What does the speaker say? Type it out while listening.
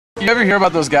You ever hear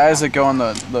about those guys that go on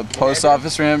the post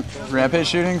office rampage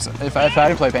shootings? If I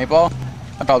didn't play paintball,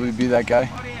 I'd probably be that guy.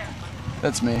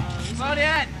 That's me.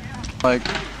 Like,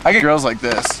 I get girls like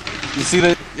this. You see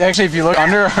that? Actually, if you look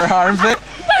under her armpit,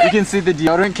 you can see the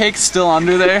deodorant cake still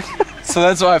under there. So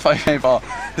that's why I play paintball,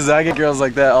 because I get girls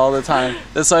like that all the time.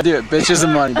 That's why I do it. Bitches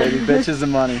and money, baby. Bitches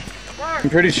and money. I'm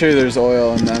pretty sure there's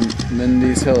oil in them, in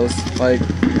these hills. Like,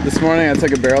 this morning I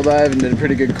took a barrel dive and did a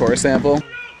pretty good core sample.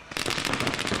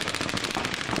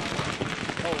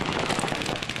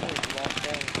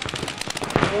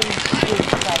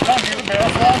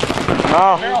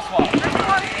 No.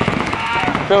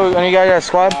 So, any guys got a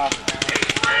squad?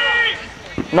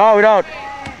 No, we don't. Hey,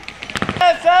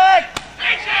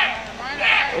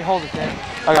 hold it, man.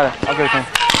 I got it. I'll get it, man.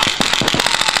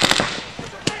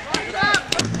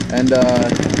 And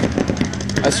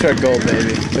I struck gold,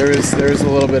 baby. There was a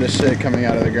little bit of shit coming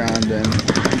out of the ground, and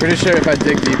I'm pretty sure if I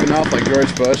dig deep enough, like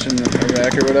George Bush in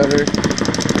Iraq or whatever,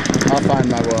 I'll find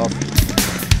my wealth.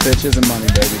 Bitches and money,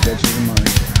 baby. Bitches and money.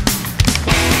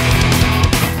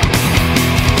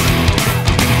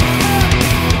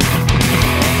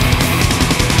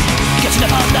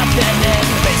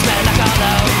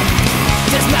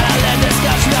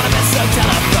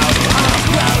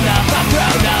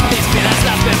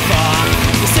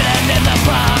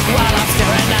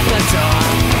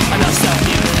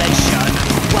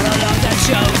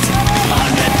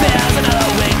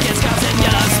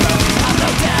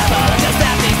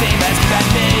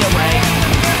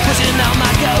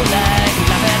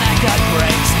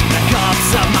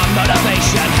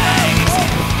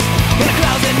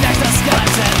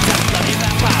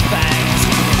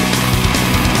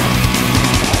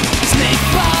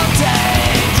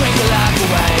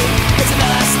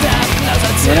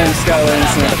 My name's Scott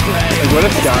Livingston. Like, what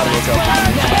if God woke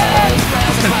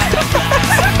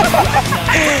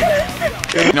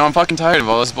up? You know, I'm fucking tired of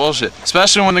all this bullshit.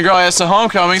 Especially when the girl I asked to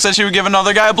homecoming said she would give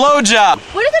another guy a blowjob.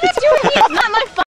 What does it have to do with me? It's not my fault.